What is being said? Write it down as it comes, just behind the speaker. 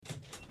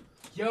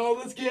Yo,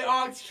 let's get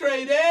Ox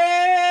traded!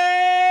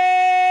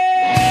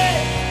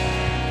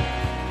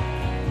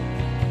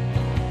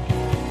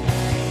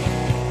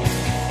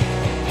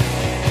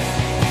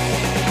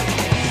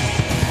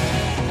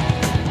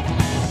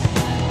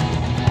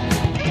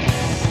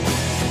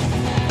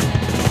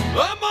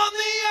 I'm on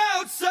the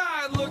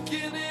outside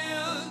looking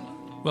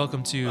in.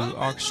 Welcome to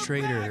Aux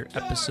Trader,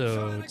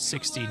 episode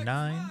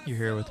 69. You're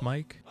here with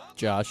Mike.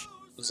 Josh.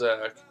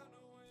 Zach.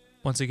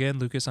 Once again,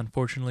 Lucas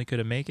unfortunately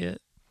couldn't make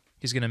it.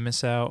 He's going to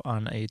miss out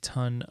on a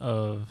ton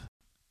of,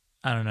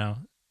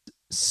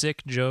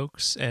 sick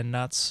jokes and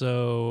not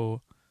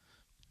so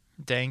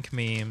dank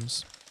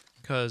memes.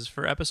 Because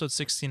for episode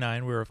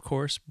 69, we're of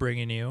course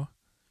bringing you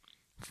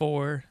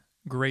 4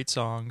 great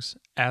songs,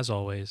 as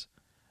always.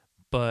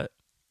 But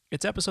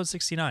it's episode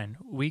 69.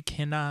 We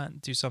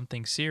cannot do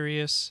something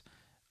serious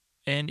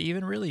and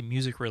even really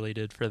music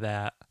related for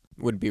that.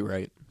 Would be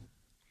right.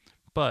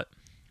 But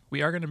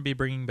we are going to be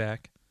bringing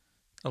back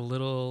a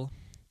little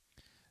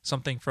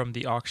something from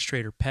the Aux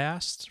Trader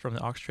past, from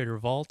the Aux Trader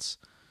vaults.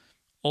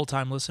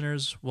 Old-time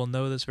listeners will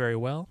know this very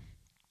well.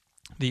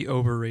 The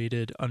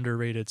overrated,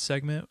 underrated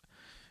segment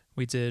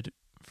we did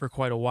for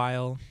quite a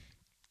while.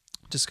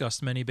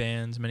 Discussed many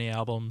bands, many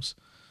albums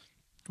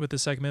with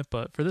this segment.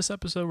 But for this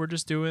episode, we're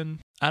just doing,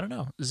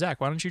 Zach,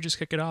 why don't you just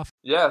kick it off?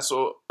 Yeah,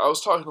 so I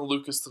was talking to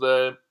Lucas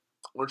today.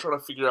 We're trying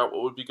to figure out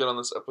what would be good on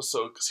this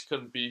episode because he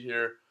couldn't be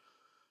here.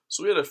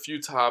 So we had a few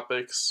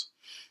topics,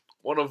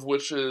 one of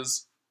which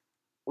is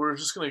we're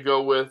just going to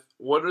go with,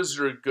 what is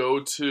your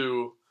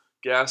go-to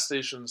gas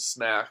station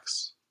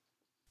snacks?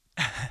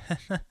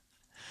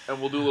 And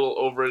we'll do a little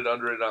overrated,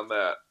 underrated on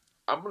that.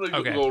 I'm going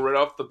to go right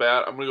off the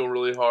bat. I'm going to go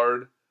really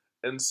hard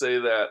and say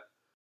that,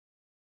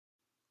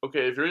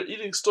 okay, if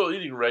you're still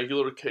eating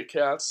regular Kit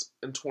Kats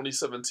in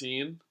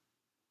 2017,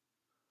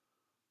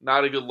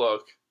 not a good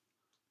look.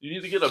 You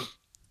need to get a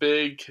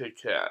big Kit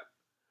Kat.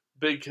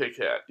 Big Kit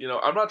Kat. You know,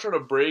 I'm not trying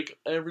to break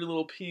every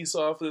little piece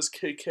off of this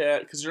Kit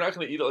Kat because you're not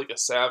going to eat it like a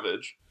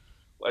savage.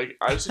 Like,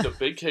 I just need a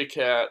big Kit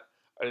Kat.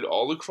 I need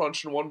all the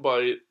crunch in one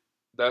bite.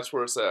 That's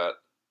where it's at.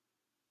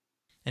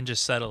 And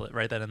just settle it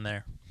right then and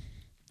there.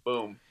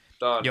 Boom.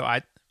 Done. Yo,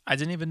 I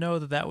didn't even know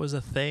that was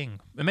a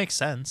thing. It makes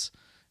sense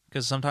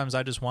because sometimes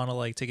I just want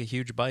to take a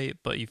huge bite,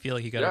 but you feel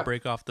like you got to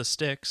break off the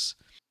sticks.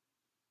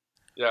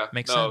 Yeah.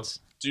 Makes sense.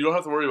 You don't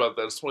have to worry about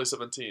that. It's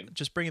 2017.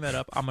 Just bringing that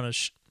up, I'm going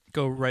to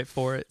go right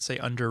for it, say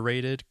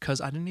underrated, because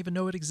I didn't even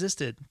know it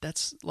existed.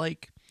 That's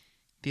like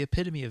the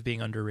epitome of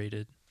being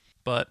underrated.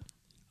 But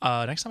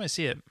next time I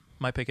see it,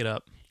 might pick it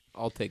up.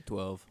 I'll take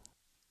 12.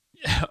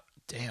 Yeah,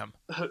 damn.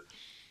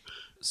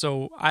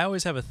 So I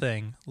always have a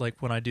thing,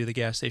 like when I do the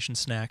gas station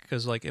snack,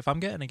 because if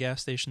I'm getting a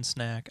gas station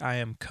snack, I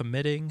am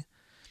committing,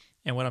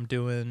 and what I'm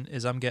doing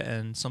is I'm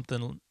getting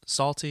something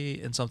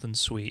salty and something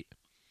sweet.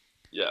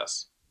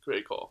 Yes.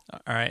 Great call. All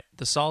right.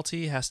 The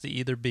salty has to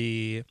either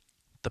be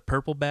the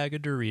purple bag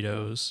of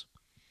Doritos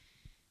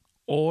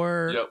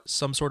or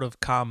some sort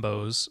of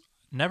combos.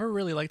 Never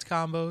really liked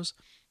combos,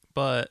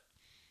 but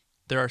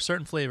there are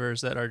certain flavors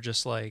that are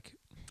just like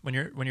when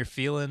you're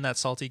feeling that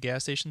salty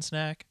gas station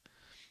snack,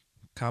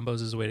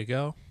 combos is the way to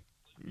go.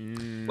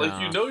 No.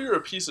 Like, you're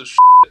a piece of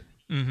shit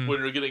when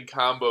you're getting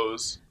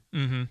combos.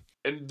 Mm-hmm.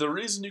 And the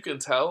reason you can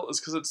tell is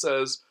because it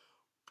says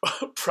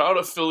proud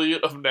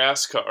affiliate of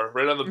NASCAR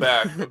right on the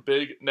back. A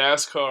big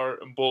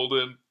NASCAR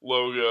emboldened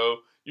logo.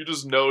 You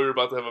just know you're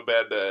about to have a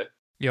bad day.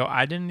 Yo,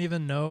 I didn't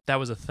even know that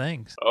was a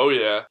thing. Oh,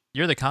 yeah.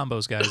 You're the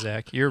combos guy,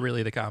 Zach. You're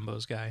really the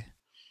combos guy.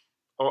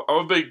 I'm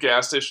a big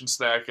gas station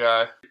snack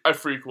guy. I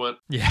frequent.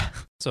 Yeah.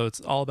 So it's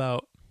all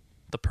about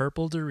the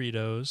purple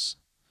Doritos.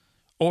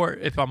 Or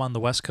if I'm on the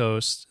West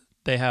Coast,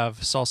 they have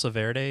Salsa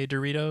Verde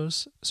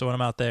Doritos. So when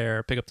I'm out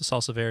there, pick up the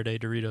Salsa Verde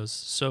Doritos.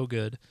 So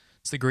good.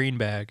 It's the green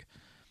bag.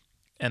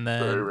 And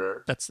then very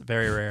rare. That's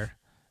very rare.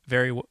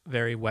 Very,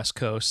 very West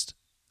Coast.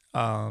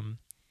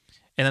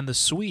 And then the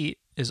sweet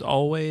is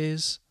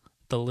always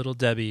the Little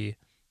Debbie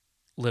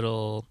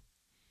little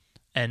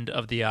end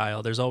of the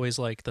aisle. There's always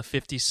the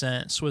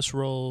 50-cent Swiss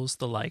rolls,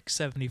 the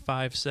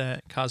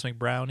 75-cent Cosmic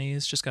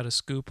Brownies. Just got to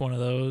scoop one of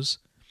those.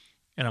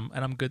 And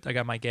I'm good. I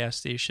got my gas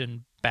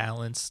station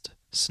balanced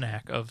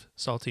snack of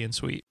salty and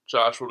sweet.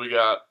 Josh, what do we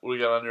got? What do we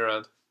got on your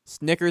end?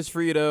 Snickers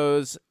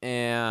Fritos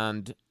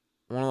and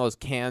one of those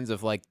cans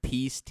of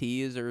Peace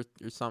Teas or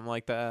something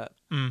like that.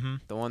 Mm-hmm.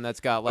 The one that's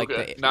got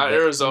not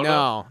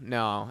Arizona.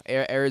 No,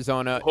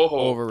 Arizona Ho-ho.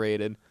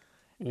 Overrated.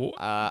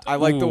 I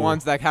like the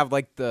ones that have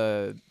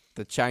the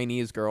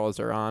Chinese girls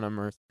are on them,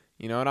 or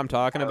you know what I'm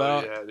talking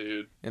about? Yeah,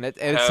 dude. And it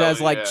says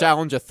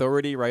Challenge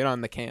Authority right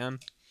on the can.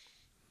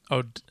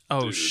 Oh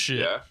Dude,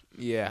 shit!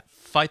 Yeah.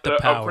 Fight the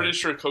power. I'm pretty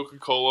sure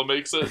Coca-Cola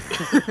makes it.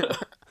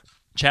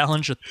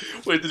 Challenge.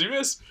 Wait, did you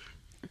guys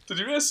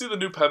see the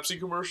new Pepsi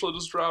commercial that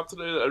just dropped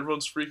today that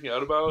everyone's freaking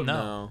out about?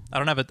 No. I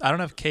don't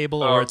have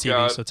cable or a TV,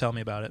 God. so tell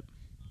me about it.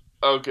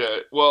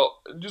 Okay,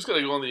 well, you just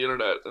gotta go on the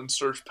internet and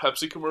search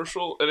Pepsi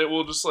commercial, and it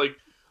will just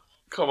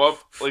come up.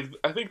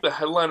 I think the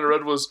headline I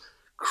read was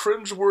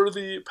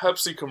cringeworthy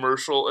Pepsi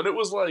commercial, and it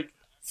was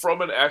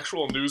from an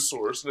actual news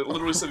source, and it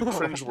literally said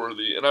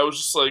cringeworthy, and I was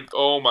just like,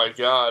 oh my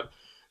god.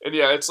 And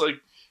yeah,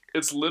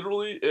 it's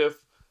literally if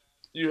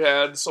you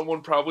had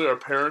someone probably our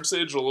parents'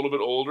 age or a little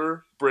bit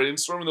older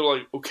brainstorm, and they're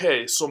like,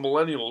 okay, so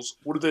millennials,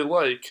 what do they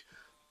like?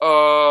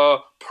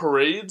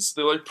 Parades.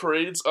 They like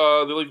parades. They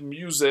like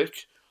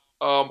music.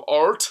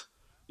 Art.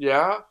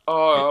 Yeah.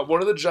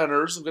 One of the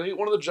Jenners. I'm gonna get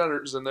one of the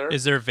Jenners in there.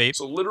 Is there vape?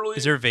 So literally,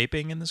 is there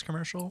vaping in this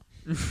commercial?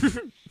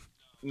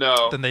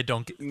 No. Then they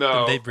don't.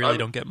 No. Then they really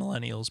don't get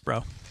millennials,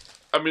 bro.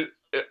 I mean,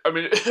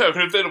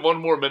 if they had one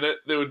more minute,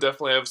 they would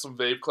definitely have some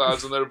vape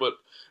clouds in there. But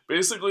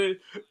basically,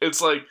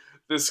 it's like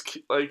this.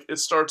 Like it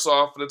starts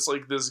off, and it's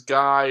like this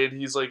guy, and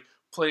he's like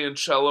playing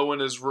cello in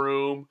his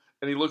room,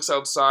 and he looks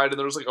outside, and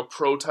there's like a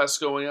protest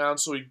going on,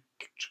 so he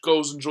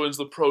goes and joins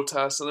the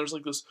protest, and there's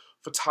like this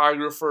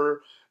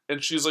photographer,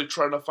 and she's like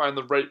trying to find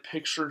the right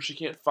picture, and she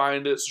can't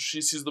find it, so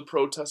she sees the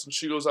protest, and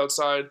she goes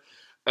outside,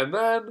 and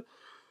then,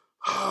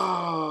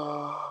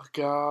 oh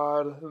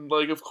god, and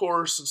like of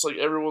course it's like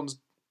everyone's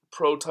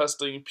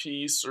protesting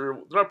peace, or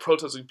they're not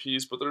protesting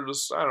peace, but they're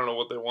just, I don't know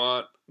what they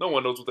want. No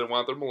one knows what they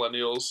want. They're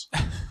millennials.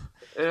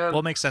 And well,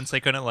 it makes sense. They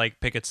couldn't like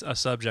pick a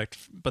subject,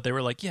 but they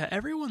were like, yeah,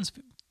 everyone's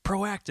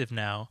proactive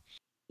now.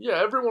 Yeah,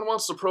 everyone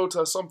wants to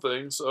protest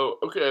something. So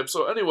okay,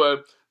 so anyway,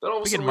 then all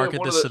of a We sudden can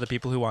market this to the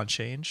people who want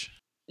change.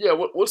 Yeah,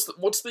 what's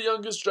the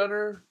youngest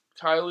Jenner?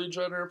 Kylie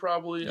Jenner,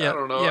 probably. Yeah, I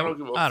don't know. yeah, I don't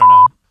give a I don't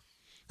know.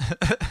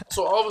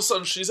 So all of a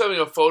sudden, she's having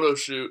a photo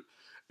shoot,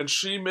 and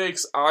she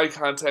makes eye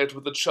contact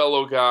with the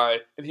cello guy,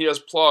 and he has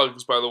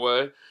plugs, by the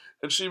way.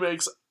 And she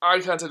makes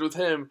eye contact with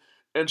him,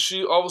 and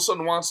she all of a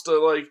sudden wants to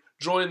like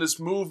join this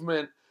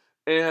movement,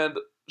 and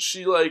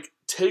she like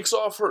takes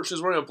off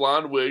she's wearing a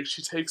blonde wig.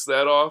 She takes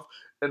that off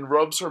and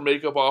rubs her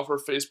makeup off her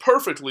face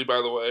perfectly,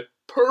 by the way.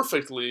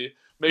 Perfectly.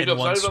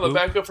 Makeup's not even on the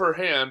back of her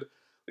hand.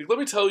 Like, let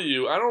me tell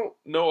you, I don't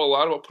know a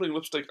lot about putting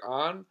lipstick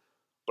on,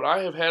 but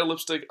I have had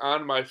lipstick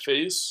on my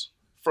face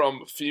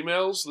from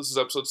females. This is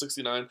episode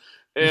 69.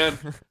 And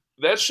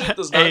that shit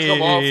does not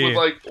come off with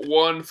like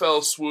one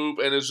fell swoop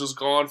and is just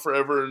gone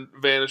forever and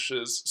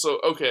vanishes. So,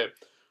 okay.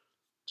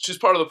 She's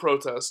part of the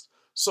protest.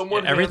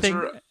 Someone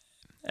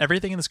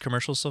everything in this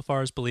commercial so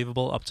far is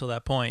believable up till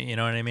that point. You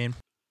know what I mean?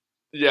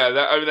 Yeah,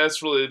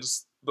 that's really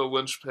just the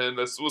linchpin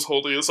that was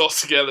holding us all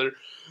together.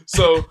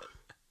 So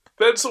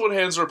then someone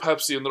hands her a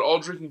Pepsi, and they're all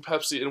drinking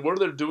Pepsi. And what are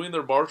they doing?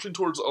 They're marching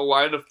towards a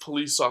line of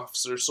police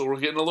officers. So we're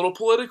getting a little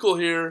political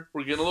here.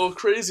 We're getting a little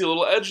crazy, a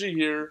little edgy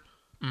here.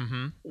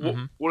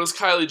 Mm-hmm. What does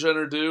Kylie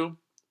Jenner do?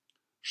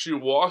 She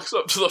walks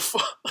up to the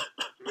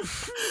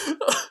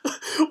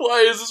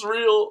Why is this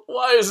real?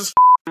 Why is this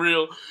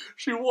real?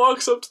 She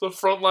walks up to the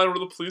front line where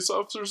the police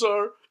officers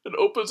are and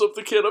opens up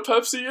the can of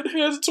Pepsi and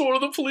hands it to one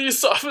of the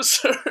police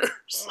officers.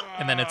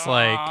 And then it's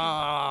like...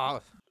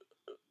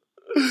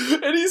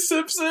 And he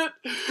sips it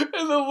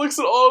and then looks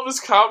at all of his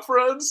cop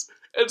friends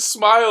and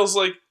smiles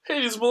like,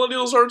 hey, these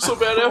millennials aren't so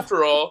bad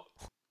after all.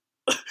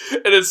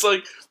 And it's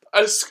like,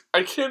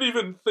 I can't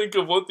even think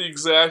of what the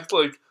exact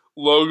like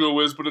logo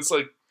is, but it's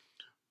like,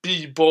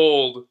 be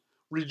bold,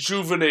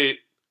 rejuvenate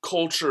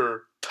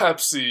culture,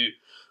 Pepsi.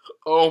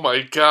 Oh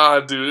my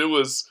god, dude, it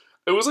was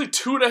like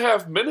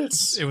 2.5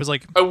 minutes. It was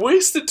like I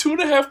wasted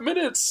 2.5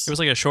 minutes. It was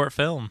like a short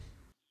film.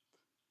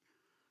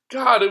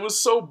 God, it was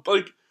so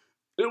bad.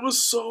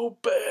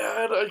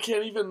 I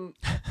can't even.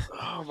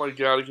 Oh my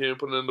god, I can't even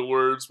put it into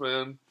words,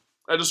 man.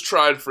 I just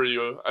tried for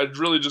you. I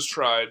really just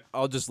tried.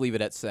 I'll just leave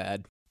it at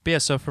sad. But yeah,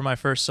 so for my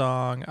first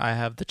song, I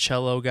have the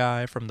cello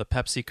guy from the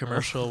Pepsi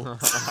commercial.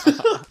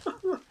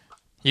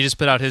 He just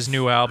put out his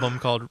new album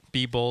called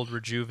Be Bold,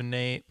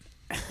 Rejuvenate.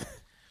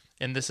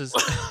 And this is...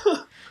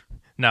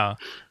 No.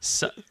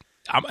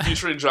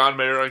 Featuring John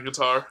Mayer on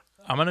guitar.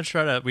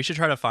 We should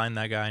try to find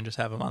that guy and just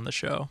have him on the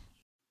show.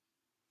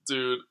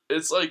 Dude,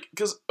 it's like...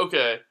 Because,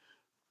 okay,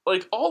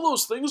 like, all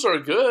those things are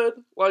good.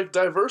 Like,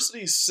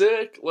 diversity's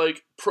sick.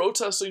 Like,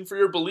 protesting for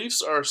your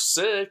beliefs are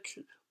sick.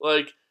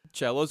 Like...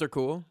 Cellos are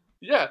cool.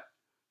 Yeah.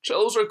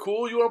 Cellos are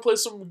cool. You want to play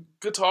some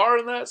guitar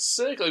and that's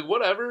sick. Like,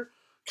 whatever.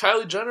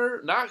 Kylie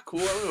Jenner, not cool.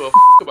 I don't give a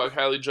about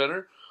Kylie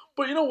Jenner.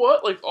 But you know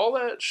what? Like, all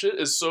that shit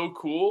is so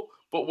cool.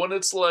 But when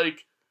it's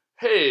like,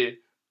 hey,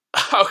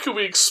 how can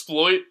we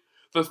exploit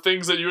the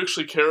things that you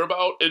actually care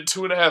about in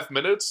 2.5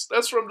 minutes?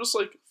 That's where I'm just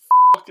like,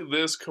 fuck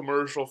this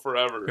commercial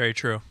forever. Very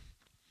true.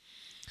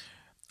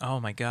 Oh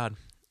my god.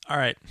 All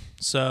right.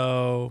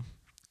 So,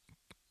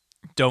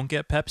 don't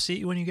get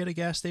Pepsi when you get a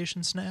gas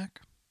station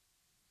snack?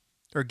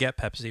 Or get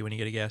Pepsi when you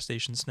get a gas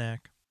station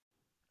snack?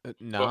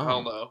 No. Oh,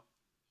 hell no.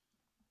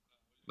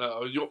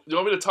 No. You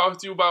want me to talk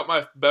to you about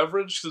my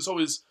beverage? Because it's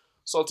always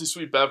salty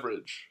sweet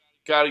beverage.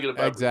 Gotta get a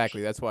beverage.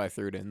 Exactly. That's why I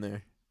threw it in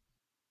there.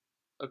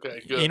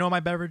 Okay, good. You know what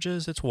my beverage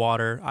is? It's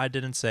water. I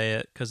didn't say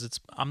it because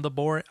I'm the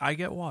boring. I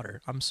get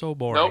water. I'm so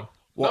boring.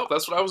 Nope,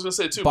 that's what I was going to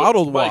say too.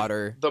 Bottled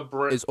water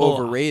is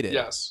overrated.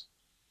 Yes.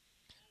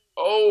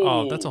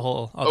 Oh, that's a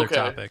whole other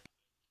topic.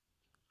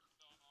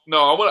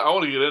 No, I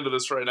want to get into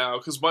this right now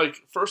because, Mike,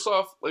 first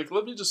off, like,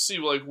 let me just see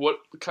like what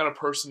kind of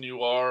person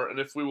you are, and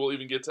if we will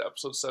even get to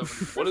episode 7.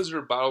 What is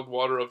your bottled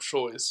water of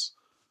choice?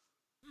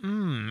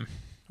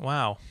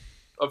 Wow.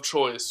 Of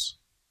choice.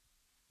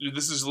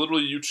 This is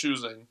literally you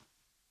choosing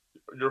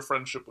your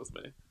friendship with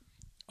me.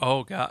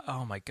 Oh god!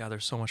 Oh my god!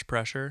 There's so much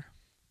pressure.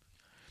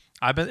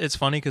 It's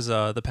funny because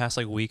the past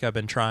like week I've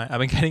been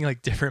getting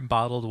like different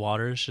bottled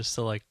waters just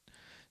to like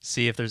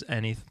see if there's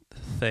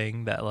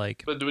anything that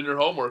like. Been doing your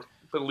homework.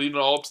 Been leading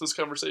all up to this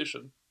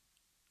conversation.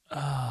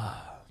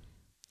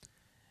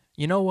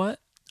 You know what?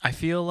 I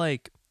feel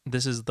like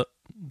this is the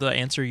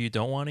answer you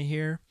don't want to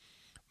hear,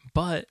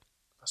 but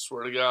I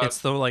swear to God,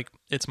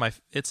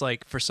 it's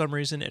like for some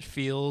reason it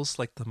feels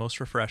like the most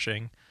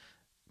refreshing.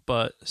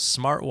 But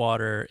Smart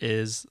Water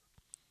is,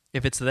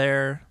 if it's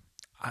there,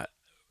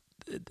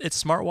 it's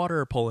Smart Water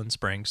or Poland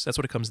Springs. That's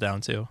what it comes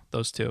down to.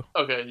 Those two.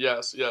 Okay.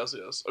 Yes.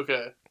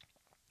 Okay.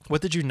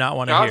 What did you not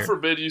want to hear? God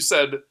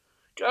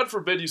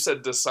forbid you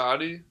said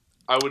Dasani.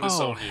 I would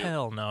disown you. Oh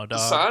hell no, dog.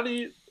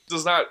 Dasani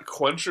does not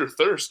quench your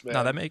thirst, man.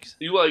 No, that makes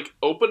you like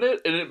open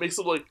it and it makes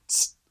a like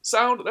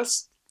sound.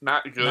 That's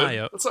not good. Nah,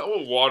 yo. That's not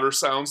what water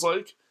sounds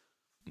like.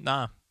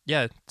 Nah.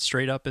 Yeah,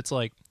 straight up, it's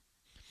like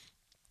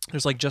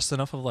there's like just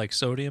enough of like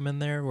sodium in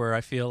there where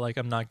I feel like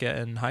I'm not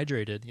getting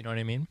hydrated. You know what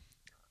I mean?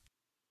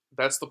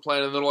 That's the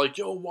plan. And they're like,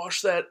 yo,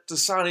 wash that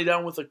Dasani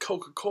down with a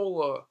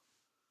Coca-Cola.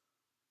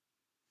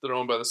 They're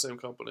owned by the same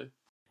company.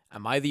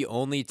 Am I the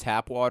only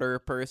tap water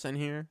person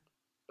here?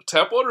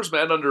 Tap water's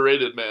mad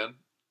underrated, man.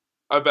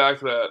 I back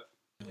that.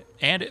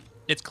 And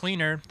it's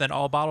cleaner than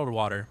all bottled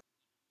water.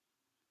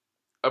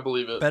 I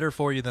believe it. Better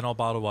for you than all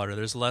bottled water.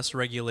 There's less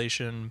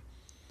regulation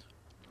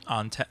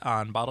on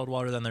bottled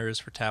water than there is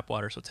for tap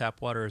water. So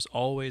tap water is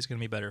always going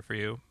to be better for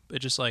you. It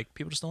just like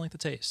people just don't like the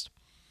taste.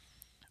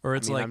 Or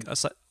it's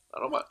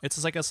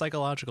it's like a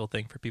psychological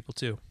thing for people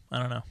too. I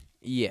don't know.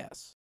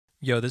 Yes.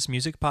 Yo, this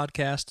music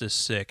podcast is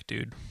sick,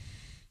 dude.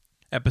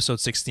 Episode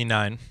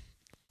 69.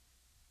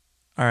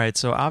 All right,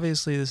 so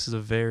obviously this is a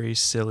very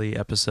silly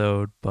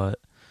episode, but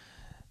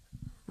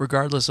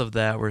regardless of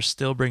that, we're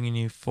still bringing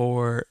you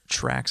 4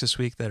 tracks this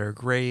week that are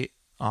great,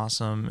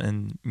 awesome,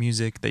 and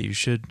music that you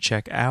should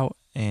check out.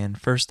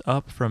 And first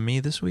up from me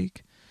this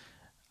week,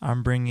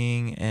 I'm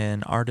bringing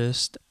an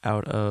artist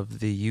out of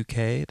the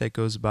UK that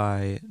goes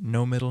by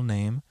No Middle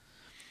Name.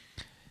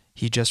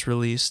 He just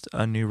released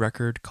a new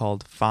record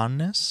called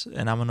Fondness,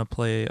 and I'm going to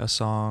play a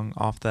song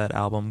off that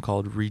album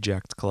called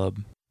Reject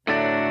Club.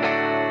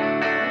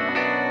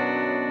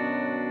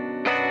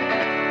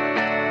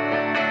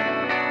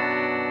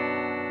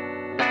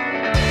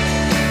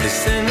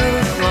 Sing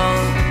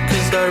along,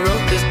 'cause I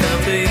wrote this down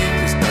for you.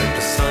 This type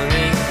of song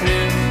ain't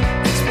new.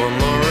 It's one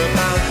more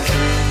about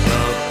true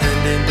love, and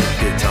the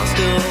guitar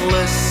still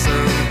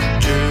listen.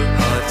 True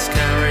hearts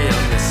carry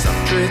on this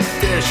some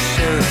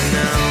tradition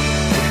now.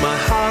 Put my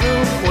heart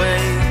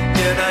away,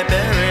 yet I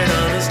bear it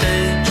on a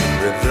stage and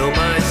reveal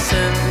my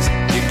sins.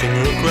 You can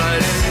look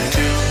right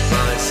into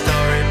my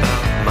story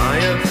about my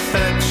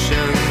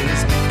affections.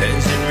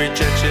 Ends in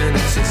rejection,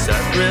 it's a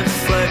sad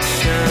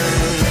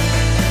reflection.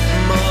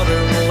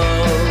 Modern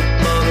love,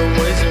 modern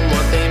ways and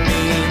what they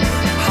mean.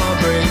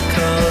 Heartbreak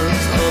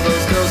 'cause all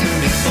those girls can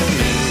be so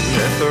mean.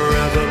 And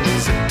forever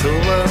moves until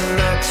the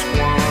next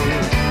one.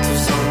 Till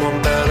someone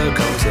better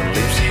comes and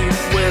leaves you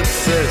with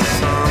this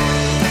song.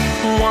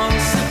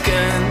 Once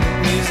again,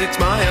 music's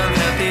my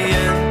unhappy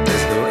end.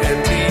 There's no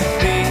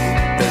MTV,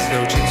 there's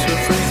no chance for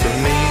free for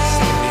me. It's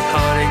only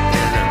heartache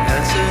and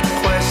unanswered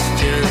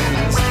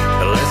questions.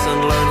 A lesson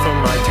learned from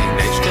my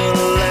teenage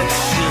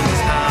collections.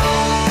 How,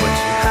 what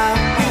you have,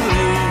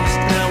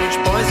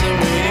 poison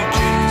will you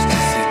choose to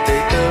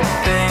sedate the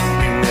pain?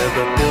 You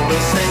never feel the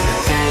same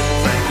again.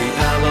 Frankly,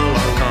 I have a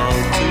long call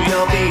to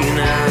your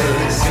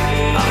Venus.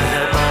 I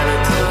had mine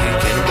until he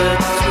came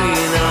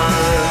between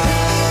us.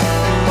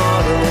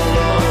 Modern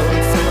love,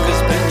 focus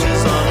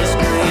pictures on a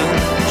screen.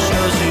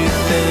 Shows you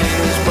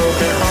things,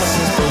 broken hearts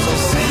and souls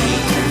will see.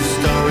 2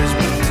 stories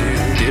with 2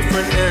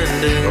 different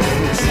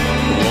endings.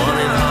 One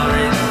in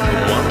heartache,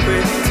 one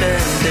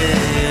pretending.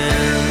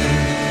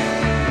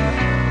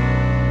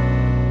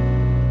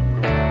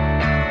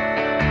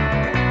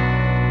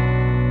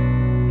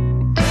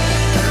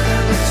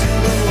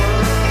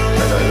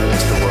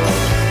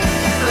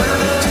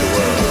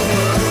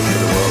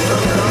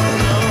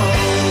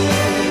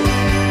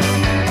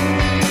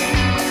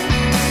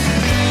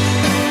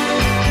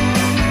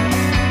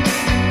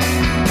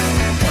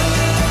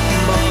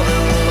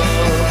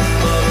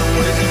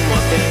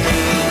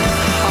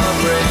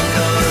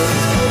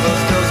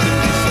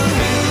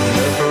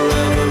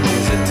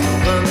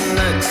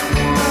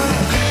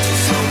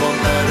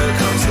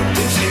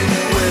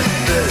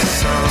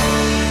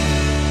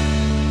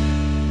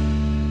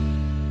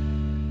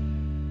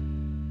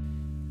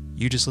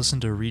 You just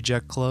listened to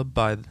Reject Club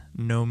by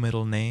No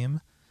Middle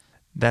Name.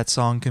 That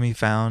song can be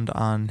found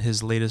on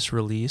his latest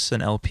release,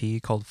 an LP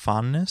called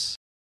Fondness.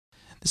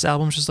 This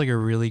album's just like a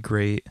really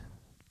great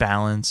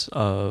balance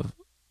of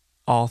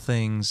all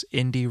things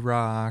indie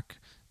rock,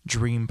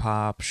 dream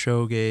pop,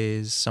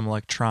 shoegaze, some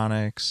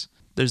electronics.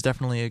 There's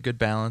definitely a good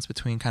balance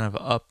between kind of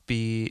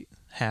upbeat,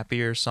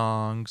 happier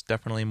songs,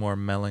 definitely more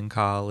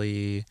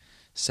melancholy,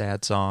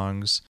 sad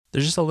songs.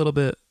 There's just a little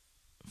bit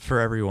for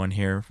everyone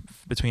here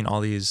between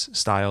all these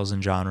styles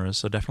and genres.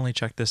 So definitely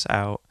check this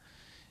out.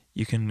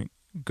 You can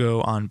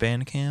go on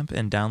Bandcamp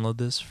and download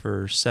this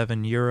for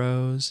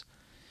 €7.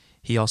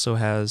 He also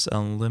has a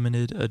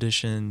limited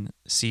edition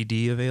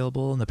CD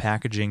available, and the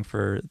packaging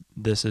for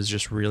this is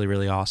just really,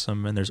 really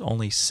awesome. And there's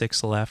only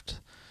 6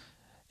 left,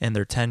 and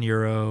they're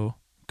 €10.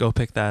 Go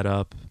pick that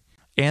up.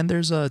 And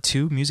there's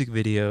 2 music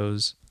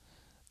videos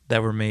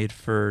that were made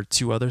for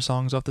 2 other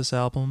songs off this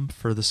album,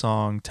 for the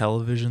song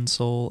Television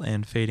Soul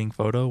and Fading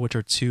Photo, which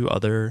are 2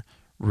 other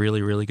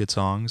really, really good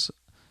songs.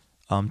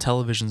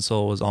 Television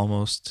Soul was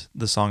almost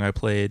the song I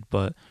played,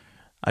 but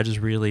I just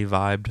really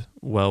vibed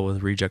well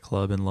with Reject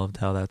Club and loved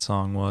how that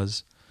song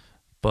was.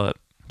 But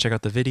check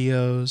out the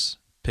videos,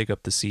 pick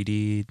up the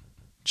CD,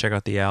 check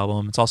out the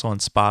album. It's also on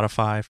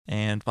Spotify,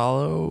 and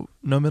follow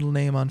No Middle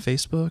Name on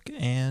Facebook,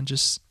 and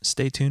just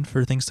stay tuned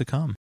for things to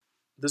come.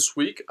 This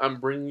week,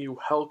 I'm bringing you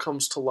Hell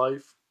Comes to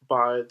Life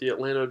by the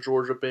Atlanta,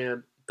 Georgia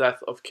band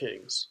Death of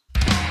Kings.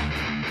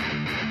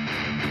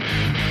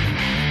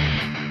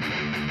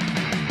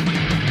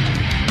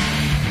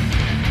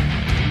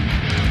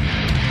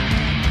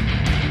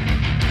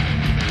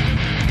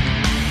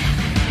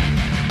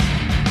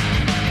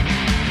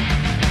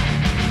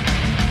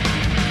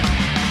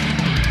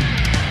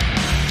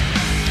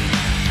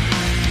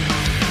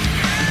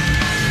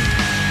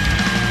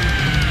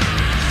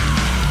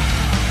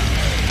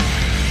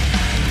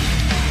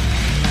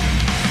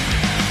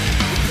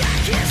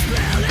 Kiss,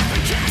 well, never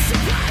can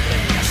survive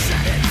me.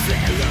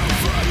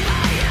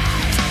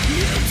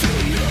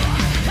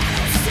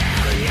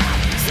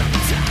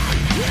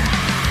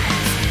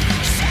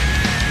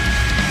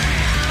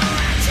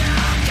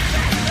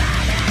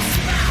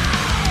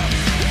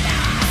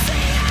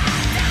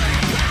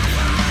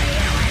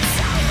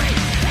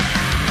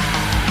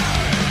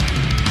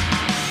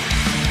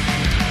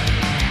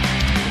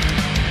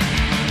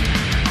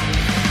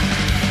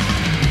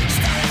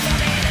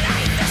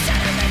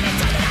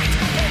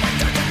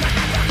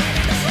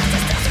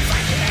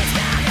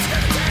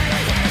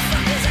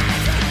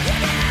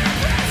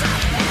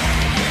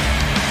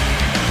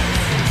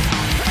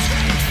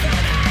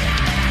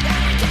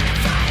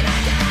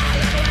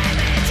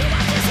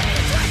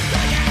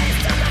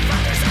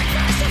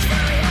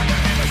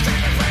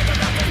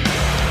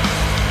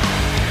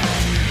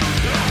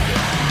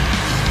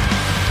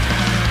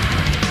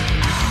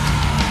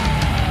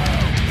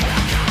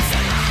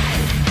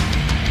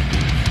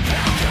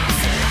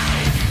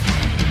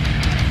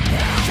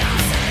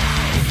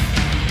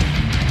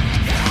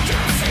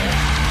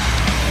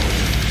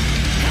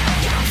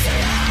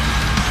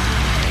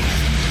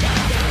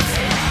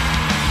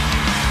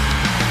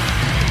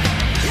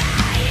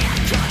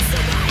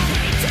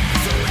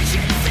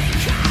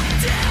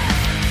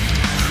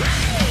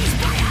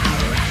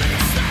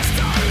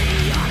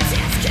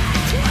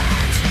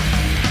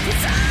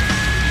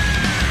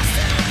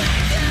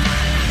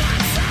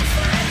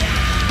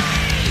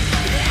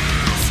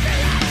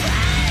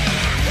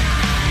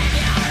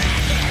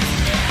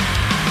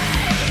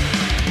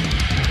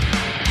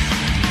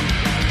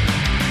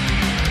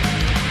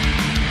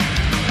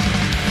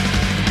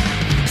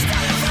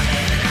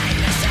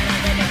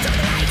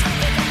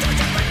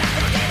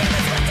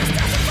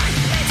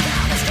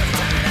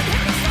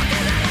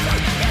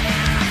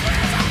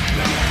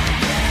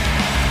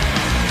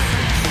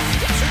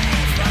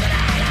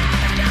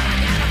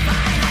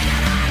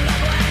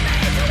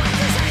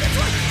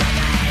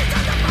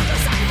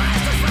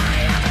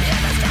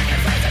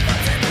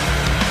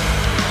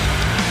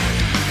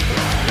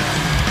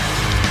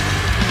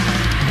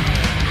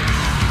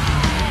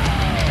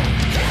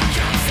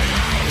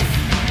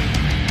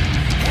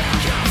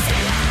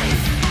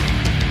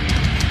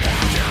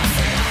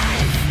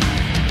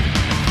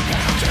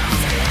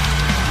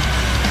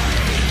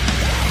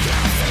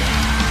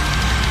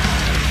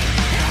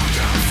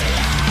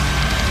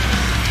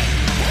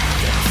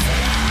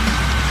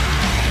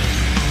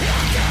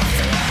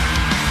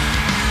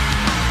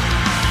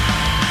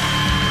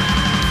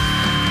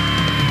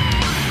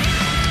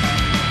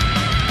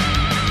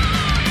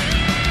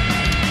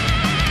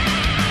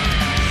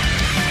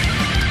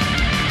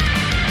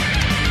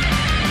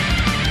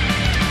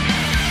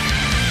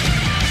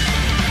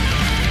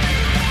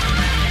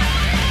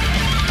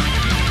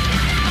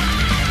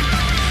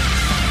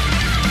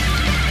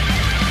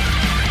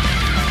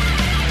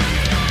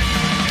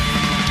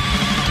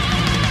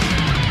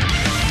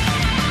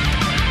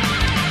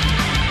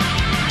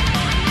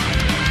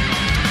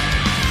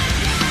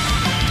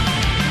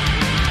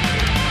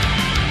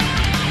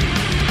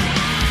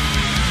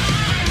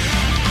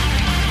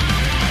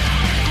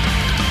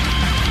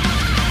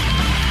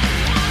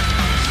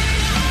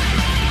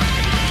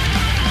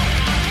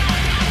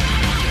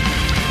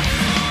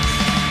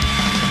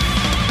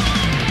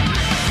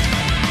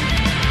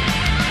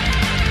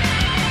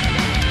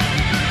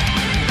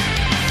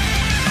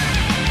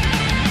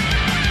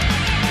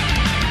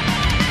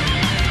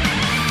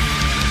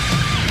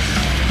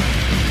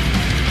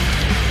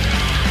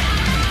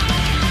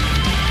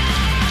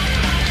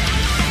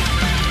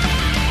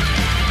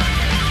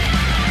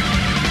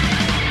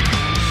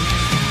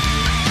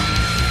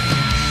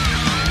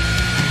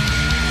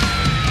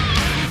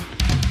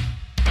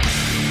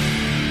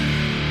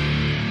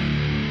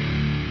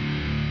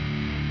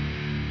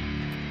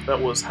 That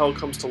was Hell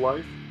Comes to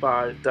Life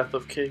by Death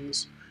of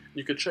Kings.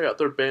 You can check out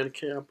their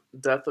Bandcamp,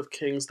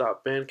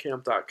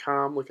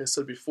 deathofkings.bandcamp.com. Like I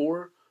said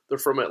before, they're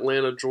from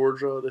Atlanta,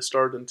 Georgia. They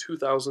started in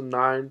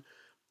 2009,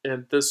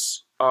 and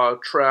this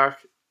track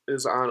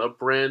is on a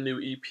brand new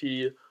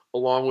EP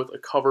along with a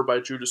cover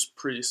by Judas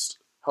Priest,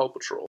 Hell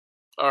Patrol.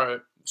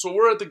 Alright, so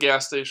we're at the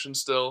gas station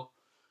still,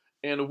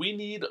 and we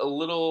need a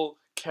little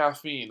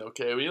caffeine,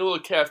 okay? We need a little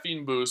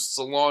caffeine boost. It's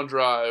a long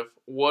drive.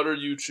 What are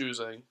you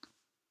choosing?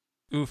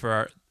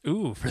 For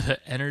the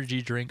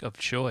energy drink of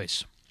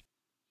choice.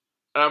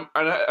 And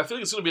I feel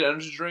like it's going to be an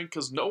energy drink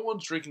because no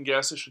one's drinking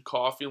gas station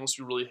coffee unless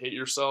you really hate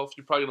yourself.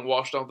 You're probably going to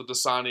wash down with the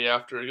Dasani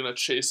after. You're going to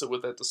chase it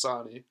with that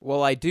Dasani.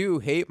 Well, I do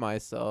hate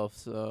myself,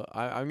 so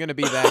I'm going to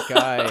be that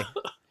guy.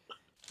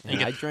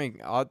 And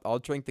I'll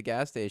drink the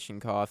gas station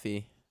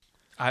coffee.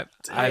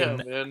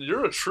 Man,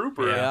 you're a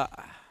trooper. Yeah.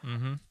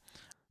 Mm-hmm.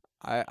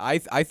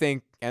 I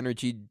think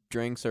energy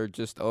drinks are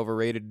just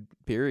overrated,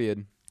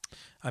 period.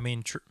 I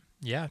mean, true.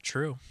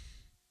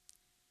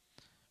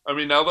 I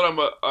mean, now that I'm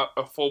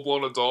a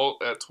full-blown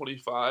adult at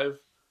 25,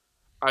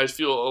 I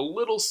feel a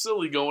little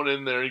silly going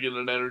in there and getting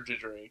an energy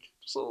drink.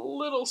 Just a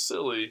little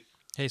silly.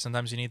 Hey,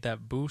 sometimes you need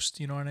that boost,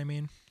 you know what I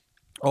mean?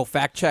 Oh,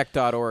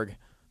 factcheck.org.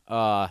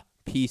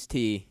 Peace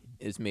Tea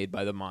is made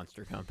by the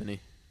Monster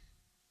Company.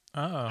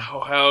 Oh,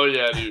 hell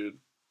yeah, dude.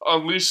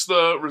 Unleash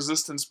the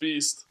resistance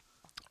beast.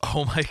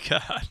 Oh, my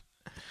God.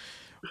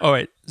 All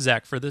right,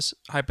 Zach, for this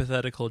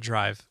hypothetical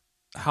drive,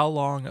 how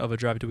long of a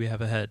drive do we have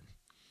ahead?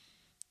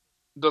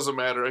 Doesn't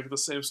matter. I get the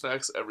same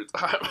snacks every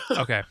time.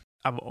 Okay.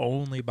 I'm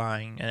only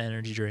buying an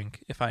energy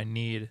drink if I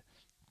need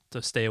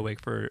to stay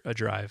awake for a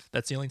drive.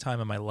 That's the only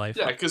time in my life.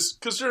 Yeah, because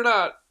you're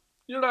not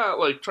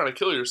like trying to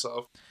kill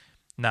yourself.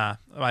 Nah,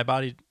 my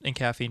body and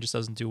caffeine just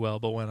doesn't do well.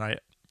 But when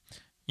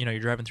you're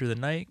driving through the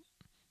night,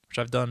 which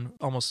I've done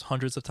almost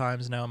hundreds of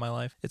times now in my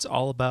life, it's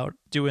all about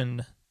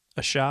doing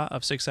a shot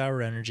of 6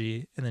 Hour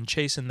Energy and then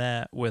chasing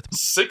that with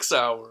 6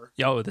 Hour.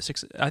 I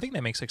think they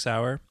make 6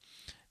 Hour.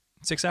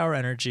 6 Hour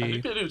Energy. I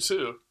think they do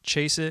too.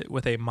 Chase it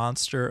with a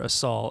Monster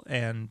Assault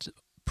and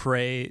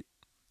pray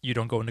you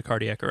don't go into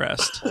cardiac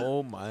arrest.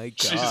 Oh my God.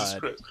 Jesus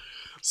Christ.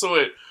 So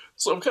wait,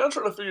 I'm kind of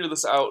trying to figure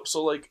this out.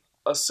 So like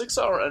a 6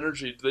 Hour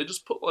Energy, do they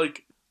just put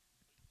like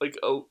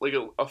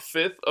a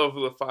fifth of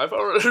the 5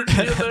 Hour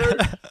Energy in there?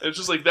 And it's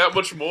just like that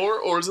much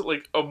more, or is it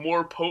like a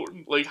more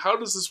potent? Like how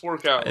does this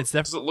work out? Does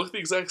it look the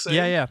exact same?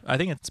 Yeah. I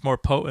think it's more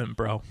potent,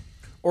 bro.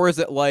 Or is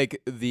it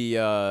like the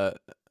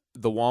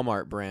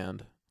Walmart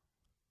brand?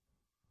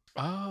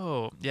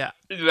 Oh, yeah.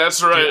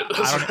 That's right. Yeah,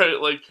 That's right.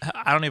 Like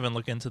I don't even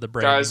look into the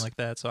branding like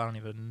that, so I don't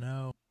even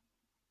know.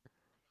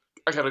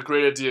 I got a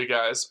great idea,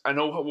 guys. I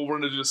know what we're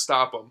going to do to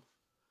stop them.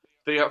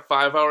 They got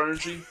 5 Hour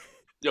Energy.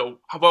 Yo,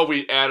 how about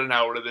we add an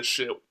hour to this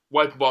shit?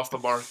 Wipe them off the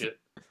market.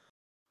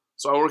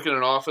 So I work in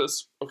an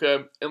office,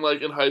 okay? And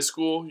like in high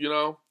school,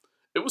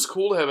 it was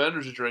cool to have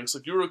energy drinks.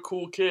 Like you were a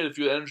cool kid if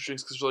you had energy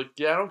drinks because you're like,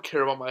 yeah, I don't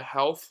care about my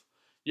health.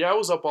 Yeah, I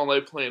was up all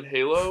night playing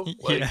Halo.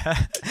 Like,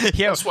 yeah.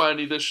 That's why I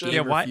need this shit.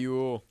 Yeah, why?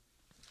 Fuel.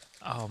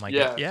 Oh my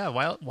God. Yeah,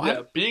 why?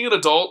 Yeah, being an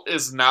adult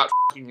is not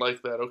fucking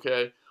like that,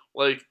 okay?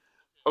 Like,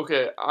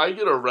 okay, I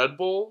get a Red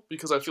Bull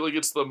because I feel like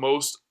it's the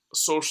most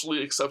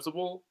socially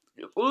acceptable.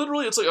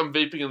 Literally, it's like I'm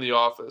vaping in the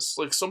office.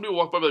 Like, somebody will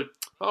walk by and be like,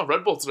 oh,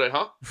 Red Bull today,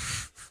 huh?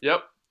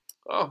 Yep.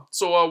 Oh,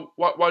 so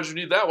why'd you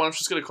need that? Why don't you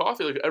just get a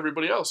coffee like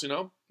everybody else,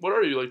 What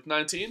are you, like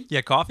 19?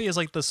 Yeah, coffee is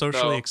like the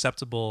socially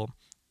acceptable,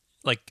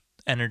 like,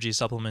 energy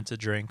supplement to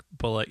drink.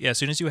 But, like, yeah, as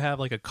soon as you have,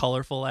 like, a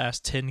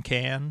colorful-ass tin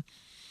can,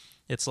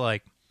 it's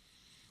like...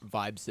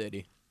 Vibe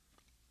City.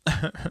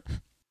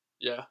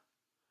 Yeah.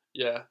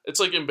 It's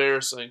like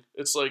embarrassing.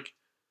 It's like,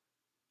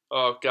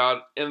 oh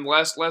God. And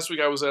last week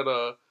I was at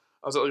like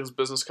this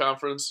business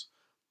conference.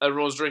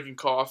 Everyone was drinking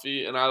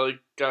coffee, and I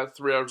like got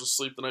 3 hours of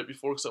sleep the night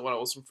before because I went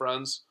out with some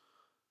friends.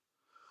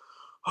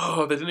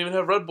 Oh, they didn't even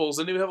have Red Bulls.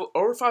 They didn't even have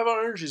over 5 Hour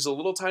Energies. The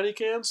little tiny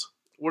cans.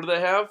 What do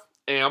they have?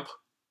 Amp.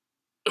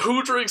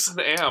 Who drinks an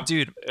Amp?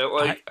 Dude.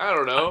 At I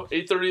don't know,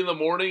 8:30 in the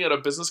morning at a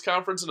business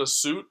conference in a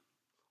suit.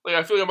 Like,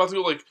 I feel like I'm about to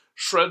go, like,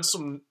 shred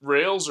some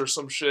rails or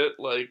some shit.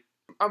 Like,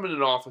 I'm in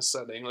an office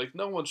setting. Like,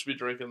 no one should be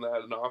drinking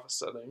that in an office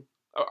setting.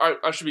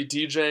 I should be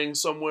DJing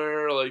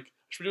somewhere. Like,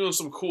 I should be doing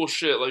some cool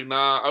shit. Like,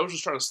 nah, I was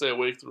just trying to stay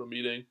awake through a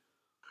meeting.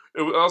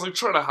 I was, like,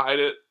 trying to hide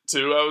it,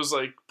 too. I was,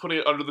 like, putting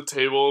it under the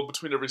table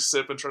between every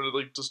sip and trying to,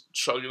 like, just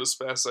chug it as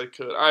fast as I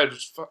could. I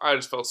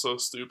just felt so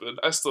stupid.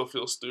 I still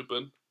feel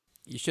stupid.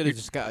 You should have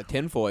just got a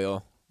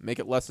tinfoil. Make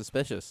it less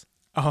suspicious.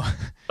 Oh,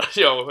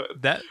 yo,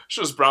 that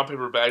should just brown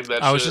paper bag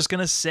that. I was just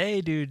gonna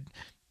say, dude,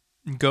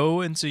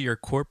 go into your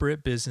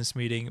corporate business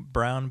meeting,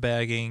 brown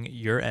bagging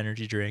your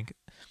energy drink,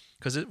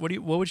 because what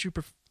would you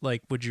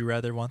like? Would you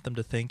rather want them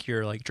to think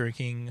you're like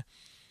drinking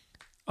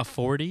a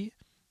 40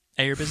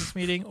 at your business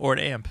meeting or an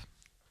Amp?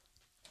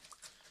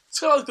 It's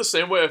kind of like the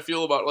same way I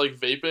feel about like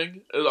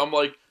vaping. I'm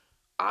like,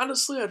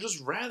 honestly, I'd just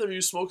rather you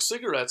smoke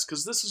cigarettes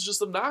because this is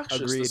just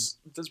obnoxious.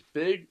 This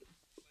big,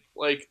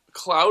 like,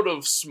 cloud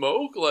of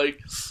smoke, like.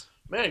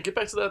 Man, get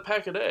back to that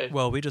pack a day.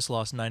 Well, we just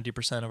lost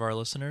 90% of our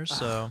listeners,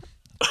 so...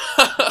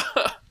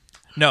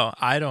 No,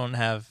 I don't.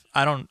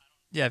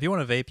 Yeah, if you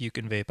want to vape, you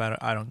can vape.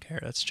 I don't care.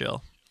 That's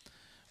chill.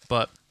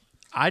 But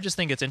I just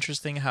think it's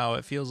interesting how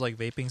it feels like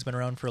vaping's been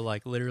around for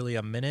like literally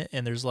a minute,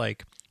 and there's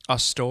like a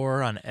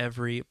store on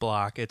every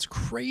block. It's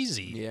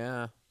crazy.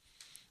 Yeah.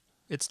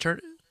 It's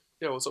turned.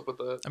 Yeah, what's up with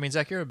that? I mean,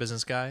 Zach, you're a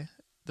business guy.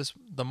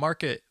 The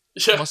market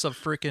Yeah. must have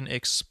freaking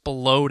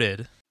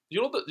exploded.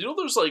 You know,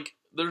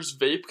 there's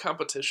vape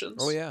competitions.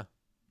 Oh yeah.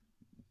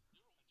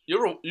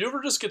 You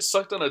ever just get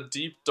sucked on a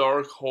deep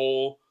dark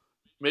hole?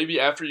 Maybe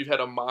after you've had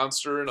a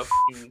monster in a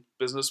f***ing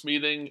business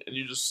meeting, and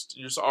you're just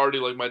already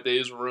like, my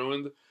day's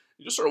ruined.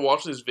 You just start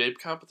watching these vape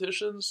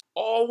competitions.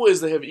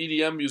 Always they have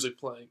EDM music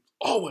playing.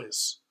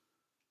 Always.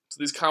 So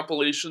these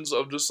compilations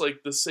of just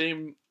like the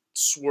same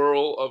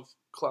swirl of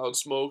cloud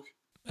smoke.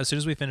 As soon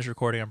as we finish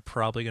recording, I'm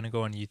probably going to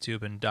go on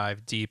YouTube and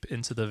dive deep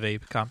into the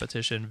vape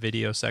competition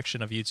video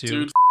section of YouTube.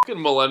 Dude, f***ing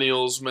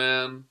millennials,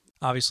 man.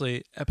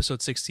 Obviously,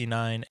 episode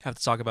 69, have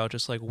to talk about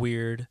just like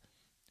weird,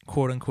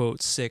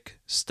 quote-unquote, sick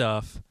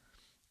stuff.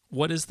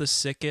 What is the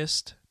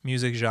sickest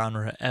music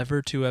genre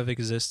ever to have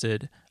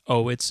existed?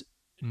 Oh, it's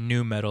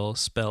nu metal,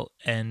 spelled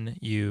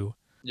N-U.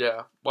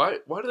 Yeah. Why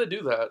do they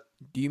do that?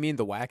 Do you mean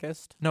the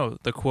wackest? No,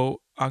 the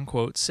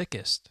quote-unquote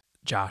sickest.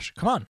 Josh,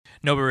 come on.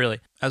 No, but really,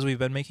 as we've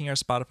been making our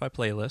Spotify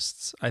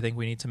playlists, I think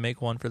we need to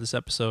make one for this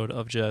episode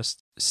of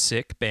just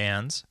sick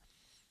bands.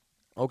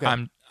 Okay.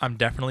 I'm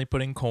definitely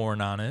putting Korn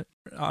on it.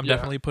 I'm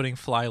definitely putting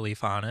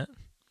Flyleaf on it.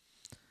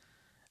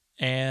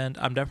 And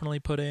I'm definitely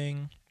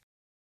putting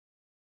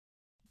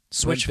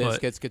Switchfoot.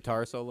 Limp Bizkit's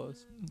guitar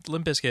solos.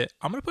 Limp Bizkit.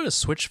 I'm going to put a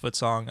Switchfoot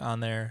song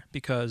on there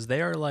because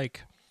they are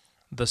like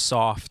the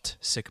soft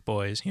sick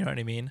boys. You know what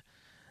I mean?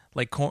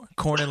 Like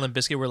Korn and Limp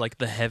Bizkit were like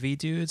the heavy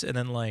dudes, and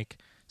then like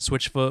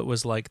Switchfoot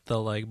was like the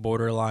like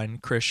borderline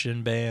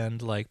Christian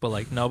band. Like, but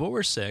like, no, but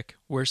we're sick.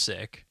 We're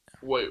sick.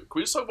 Wait, can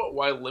we just talk about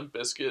why Limp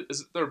Bizkit,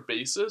 is it their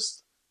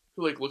bassist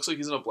who like looks like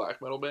he's in a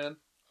black metal band?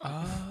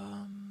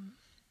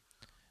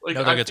 Like,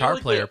 no, the guitar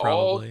player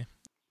probably.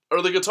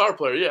 Or the guitar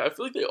player, yeah. I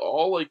feel like they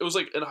all, like, it was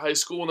like in high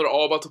school when they're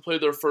all about to play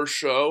their first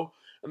show,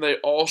 and they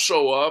all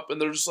show up, and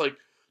they're just like,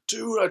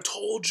 dude, I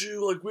told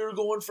you, like, we were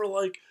going for,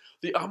 like,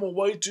 I'm a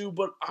white dude,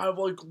 but I,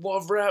 like,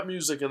 love rap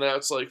music, and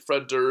that's, like,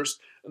 Fred Durst,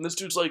 and this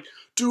dude's like,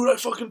 dude, I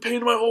fucking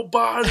painted my whole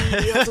body,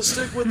 you have to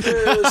stick with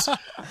this,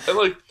 and,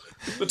 like,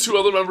 the two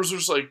other members are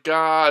just like,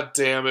 God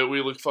damn it,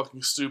 we look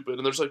fucking stupid,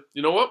 and they're just like,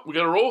 you know what, we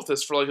gotta roll with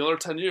this for, like, another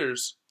 10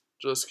 years.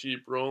 Just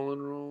keep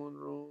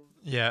rolling.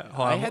 Yeah,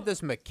 I had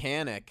this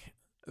mechanic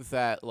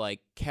that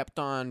like kept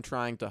on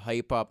trying to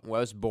hype up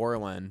Wes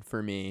Borland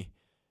for me,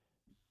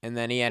 and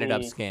then he ended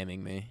up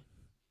scamming me.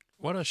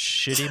 What a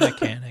shitty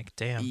mechanic.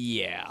 Damn.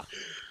 Yeah.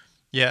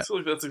 Yeah. I feel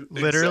like that's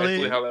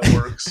literally exactly how that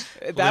works.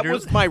 That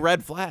was my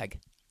red flag.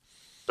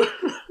 You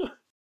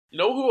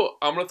know who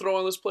I'm gonna throw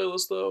on this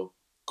playlist though?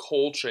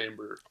 Coal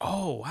Chamber.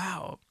 Oh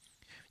wow.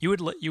 You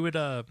would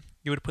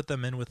put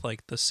them in with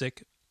like the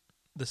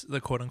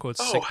quote unquote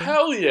sick band?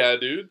 Hell yeah,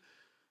 dude.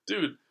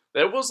 Dude,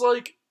 that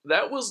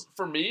was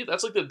for me,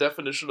 that's like the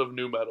definition of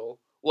nu metal.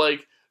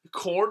 Like,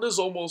 Korn is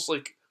almost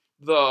like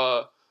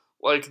the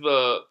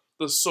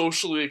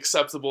socially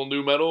acceptable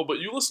nu metal, but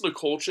you listen to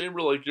Coal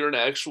Chamber like you're an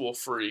actual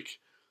freak.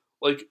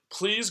 Like,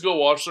 please go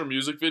watch their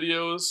music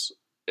videos,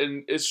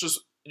 and it's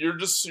just you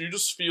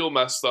just feel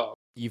messed up.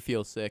 You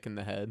feel sick in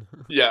the head.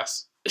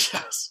 Yes.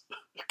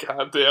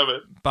 God damn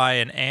it. Buy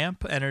an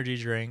amp energy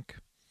drink,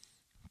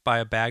 buy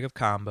a bag of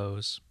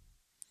combos,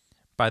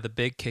 buy the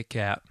big Kit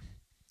Kat,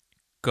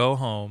 go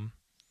home,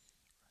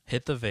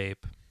 hit the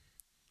vape,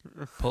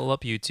 pull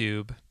up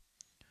YouTube,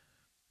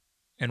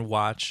 and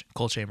watch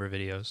Coal Chamber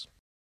videos.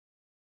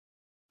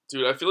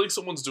 Dude, I feel like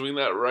someone's doing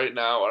that right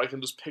now, and I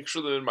can just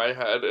picture them in my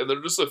head, and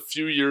they're just a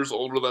few years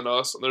older than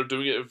us, and they're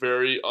doing it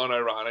very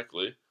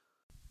unironically.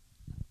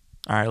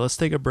 All right, let's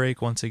take a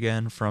break once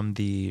again from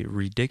the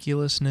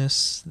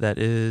ridiculousness that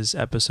is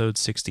episode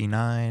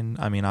 69.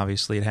 I mean,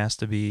 obviously it has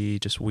to be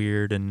just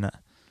weird,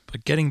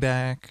 but getting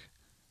back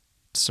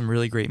to some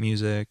really great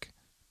music.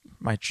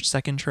 My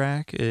second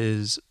track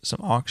is some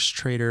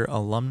Oxtrader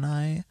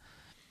alumni,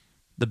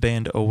 the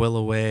band A Will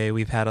Away.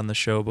 We've had on the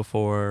show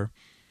before.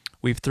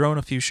 We've thrown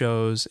a few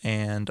shows,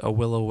 and A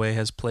Will Away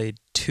has played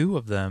 2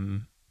 of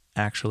them,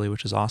 actually,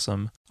 which is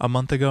awesome. A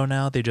month ago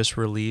now, they just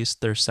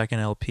released their second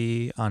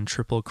LP on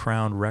Triple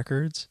Crown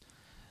Records.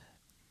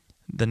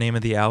 The name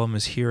of the album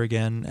is Here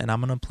Again, and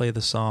I'm going to play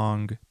the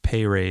song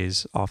Pay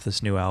Raise off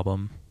this new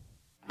album.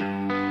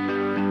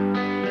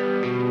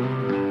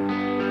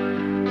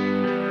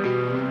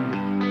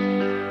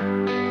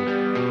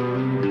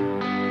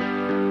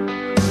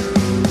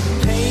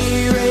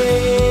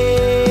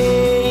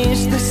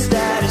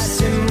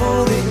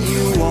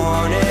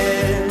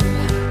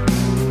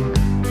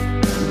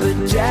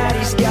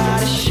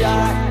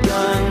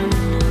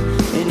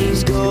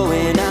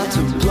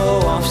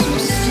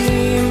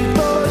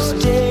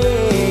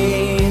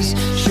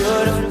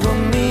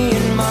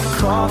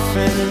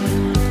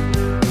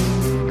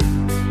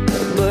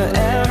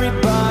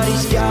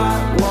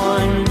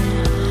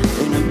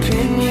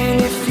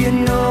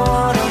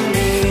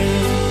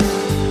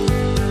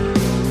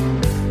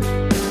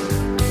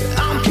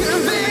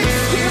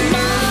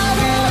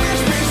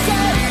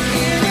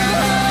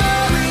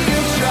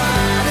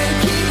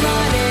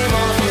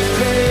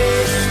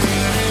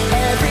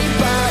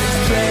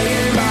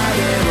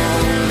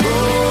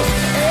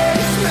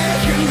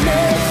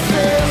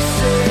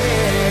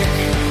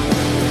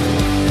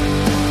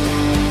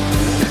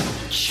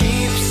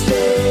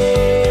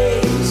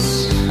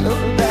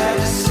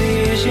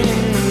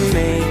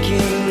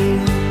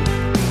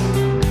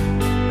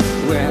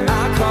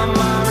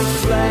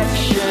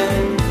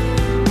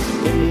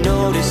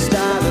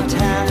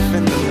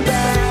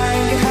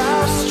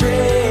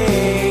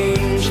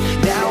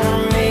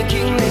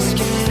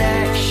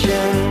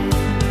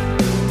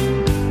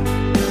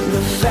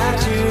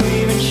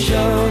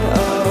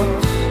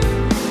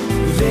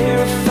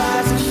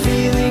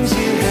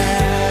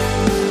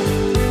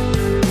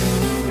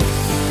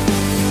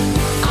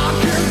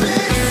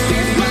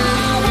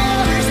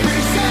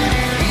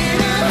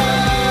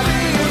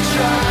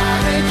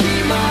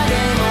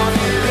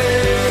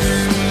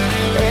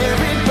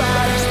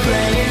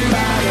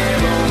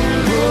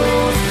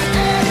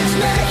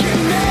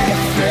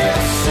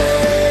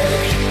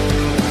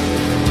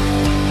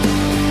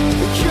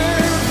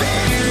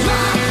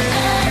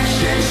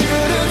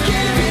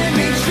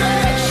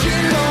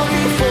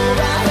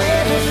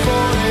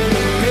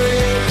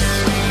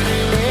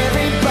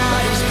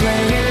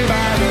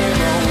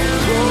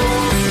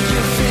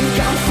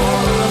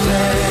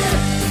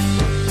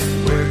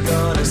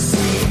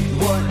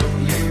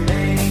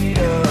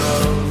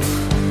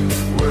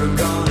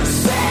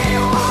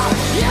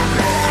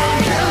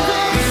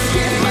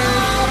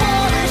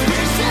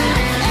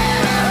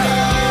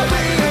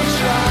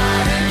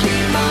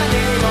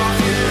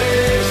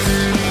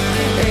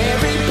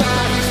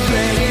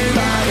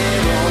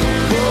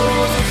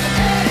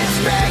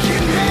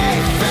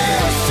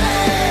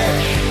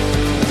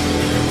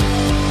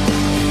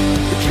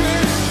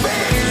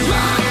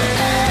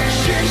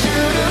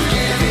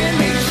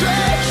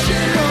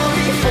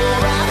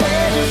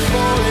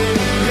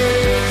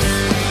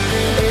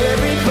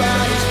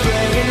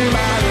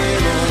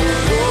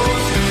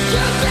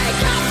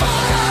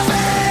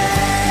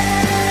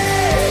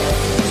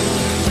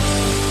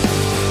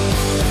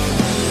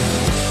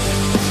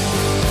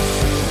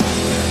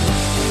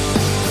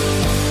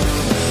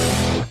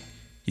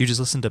 You just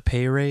listened to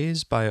Pay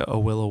Raise by A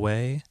Will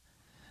Away.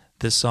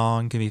 This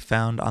song can be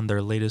found on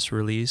their latest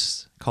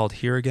release called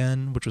Here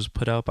Again, which was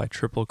put out by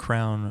Triple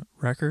Crown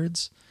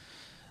Records.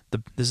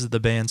 This is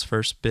the band's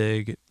first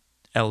big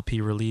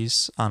LP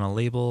release on a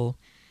label.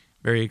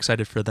 Very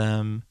excited for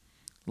them.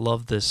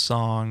 Love this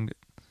song.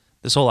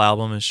 This whole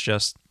album is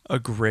just a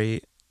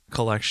great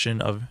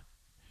collection of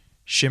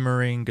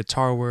shimmering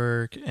guitar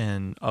work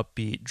and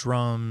upbeat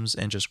drums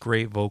and just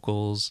great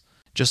vocals.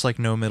 Just like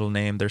No Middle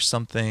Name, there's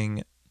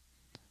something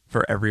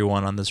for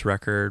everyone on this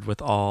record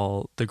with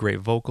all the great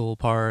vocal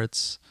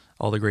parts,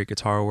 all the great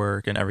guitar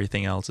work, and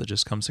everything else. It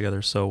just comes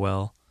together so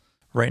well.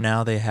 Right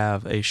now they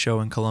have a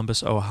show in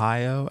Columbus,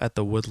 Ohio at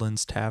the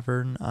Woodlands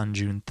Tavern on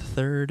June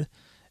 3rd,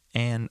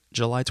 and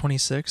July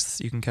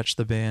 26th you can catch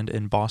the band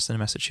in Boston,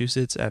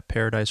 Massachusetts at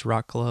Paradise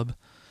Rock Club.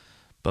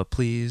 But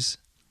please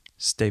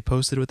stay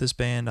posted with this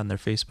band on their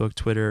Facebook,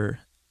 Twitter,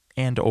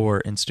 and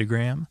or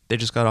Instagram. They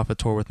just got off a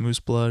tour with Moose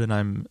Blood, and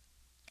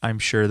I'm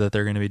sure that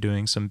they're going to be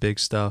doing some big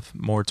stuff,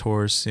 more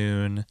tours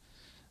soon.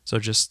 So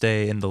just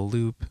stay in the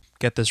loop,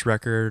 get this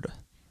record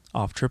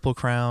off Triple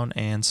Crown,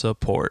 and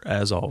support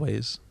as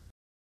always.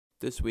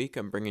 This week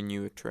I'm bringing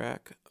you a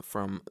track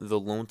from The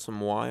Lonesome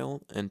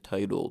While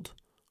entitled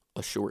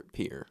A Short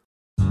Pier.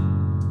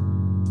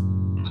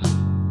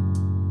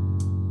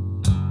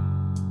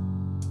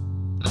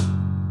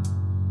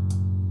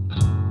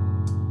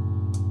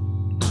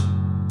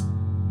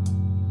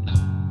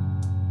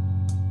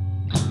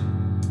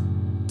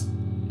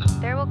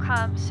 There will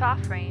come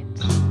soft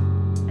rains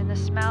and the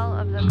smell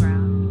of the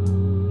ground,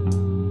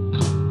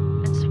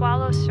 and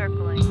swallows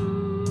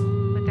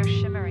circling with their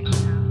shimmering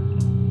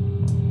sound,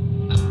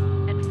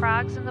 and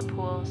frogs in the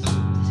pools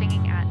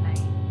singing at night,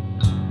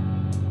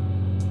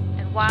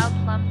 and wild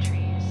plum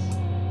trees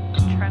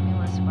in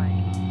tremulous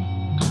white.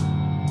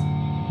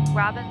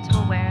 Robins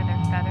will wear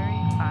their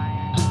feathery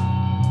fire,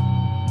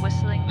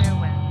 whistling their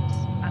winds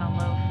on a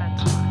low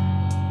fence wire,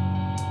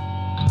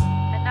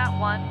 and not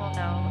one will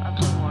know of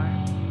the war.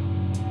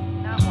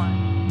 Not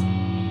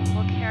one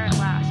will care at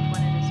last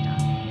when it is done.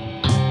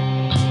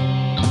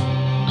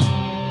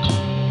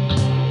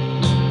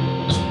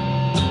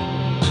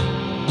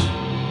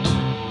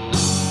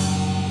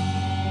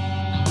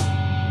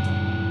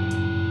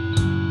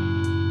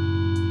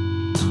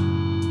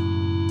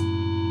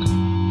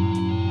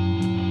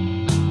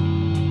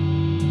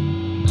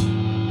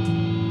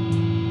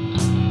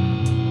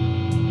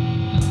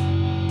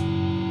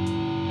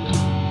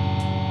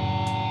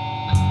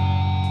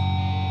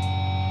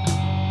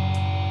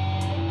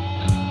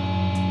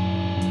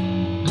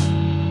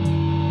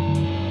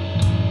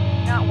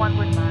 One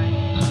would mind,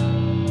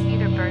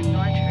 neither bird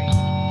nor tree,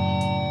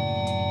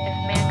 if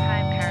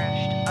mankind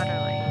perished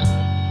utterly,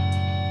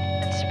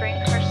 and spring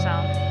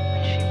herself,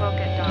 when she woke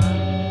at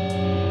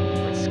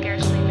dawn, would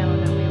scarcely know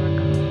that we were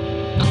gone.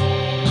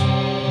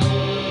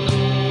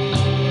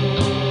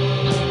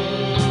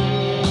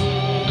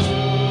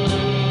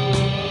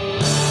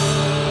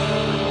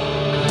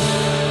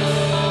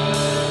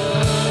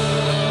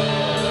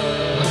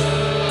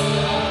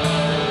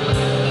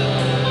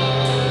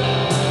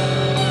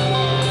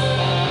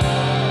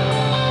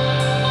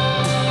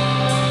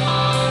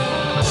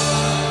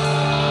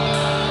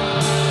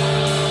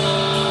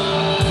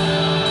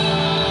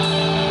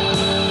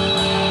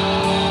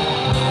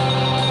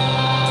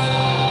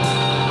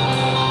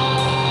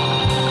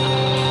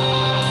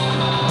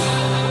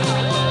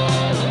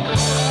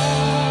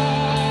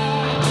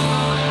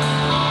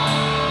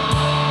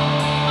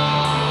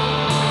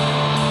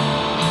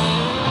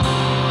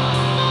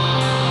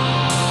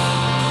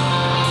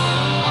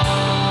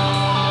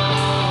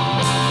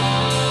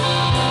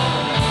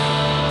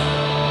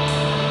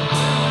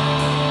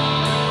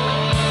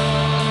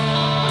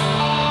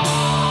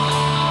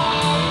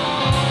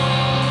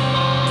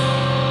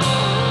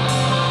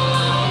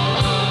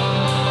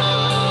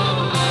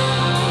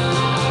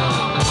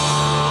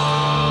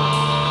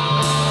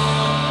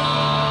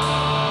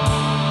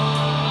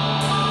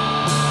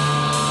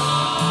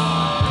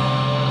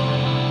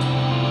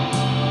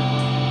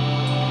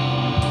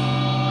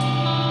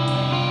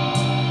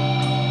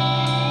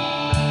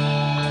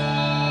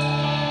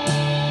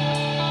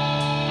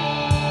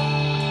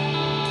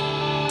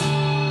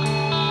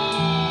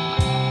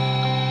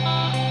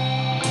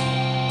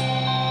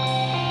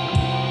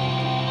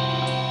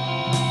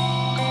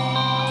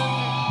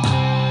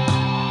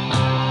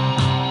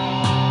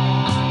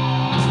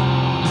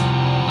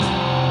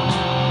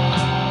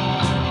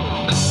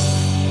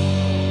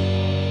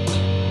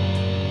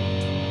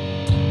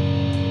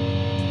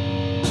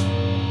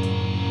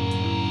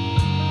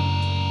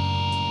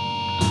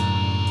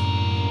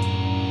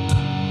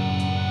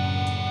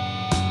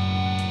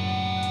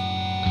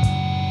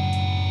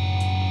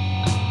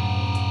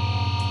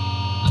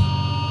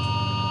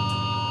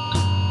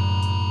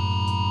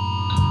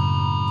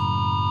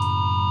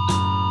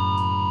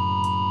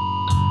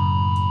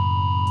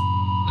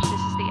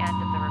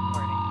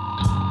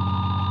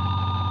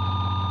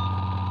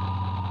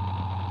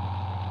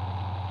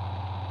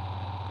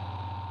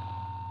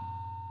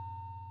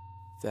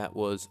 That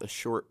was A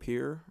Short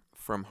Pier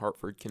from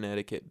Hartford,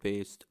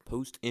 Connecticut-based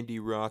post-indie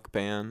rock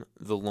band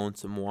The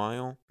Lonesome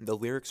While. The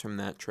lyrics from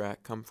that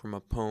track come from a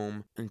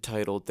poem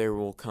entitled There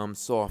Will Come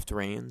Soft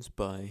Rains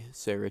by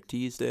Sarah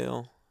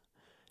Teasdale.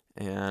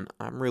 And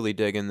I'm really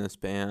digging this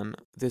band.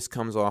 This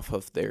comes off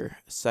of their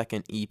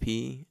second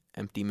EP,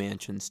 Empty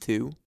Mansions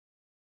 2.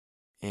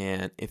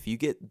 And if you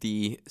get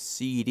the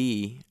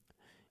CD,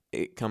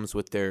 it comes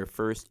with their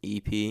first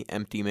EP,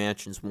 Empty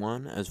Mansions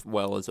 1, as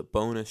well as a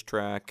bonus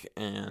track.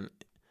 And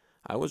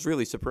I was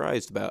really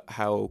surprised about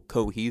how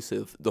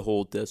cohesive the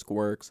whole disc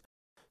works.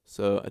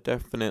 So I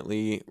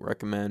definitely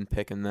recommend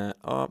picking that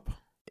up.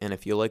 And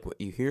if you like what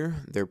you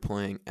hear, they're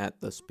playing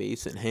at the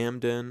Space in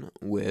Hamden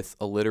with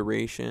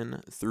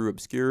Alliteration, Through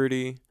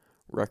Obscurity,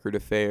 Record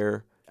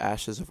Affair,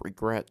 Ashes of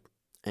Regret,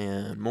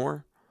 and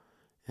more.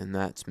 And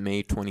that's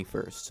May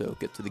 21st, so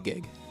get to the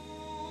gig.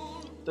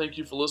 Thank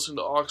you for listening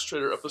to Aux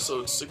Trader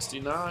episode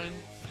 69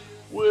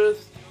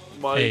 with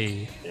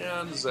Mike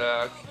and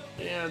Zach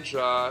and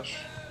Josh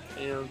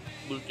and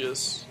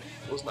Lucas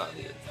was not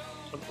here,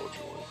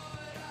 unfortunately.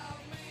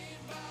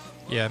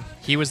 Yeah,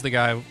 he was the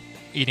guy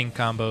eating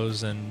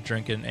combos and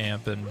drinking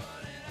amp and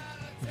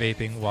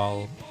vaping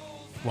while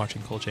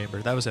watching Cold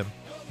Chamber. That was him.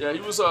 Yeah,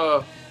 he was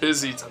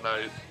busy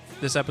tonight.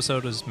 This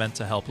episode was meant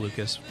to help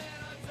Lucas.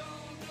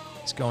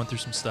 He's going through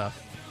some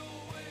stuff.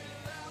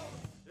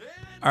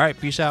 All right,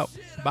 peace out.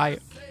 Bye.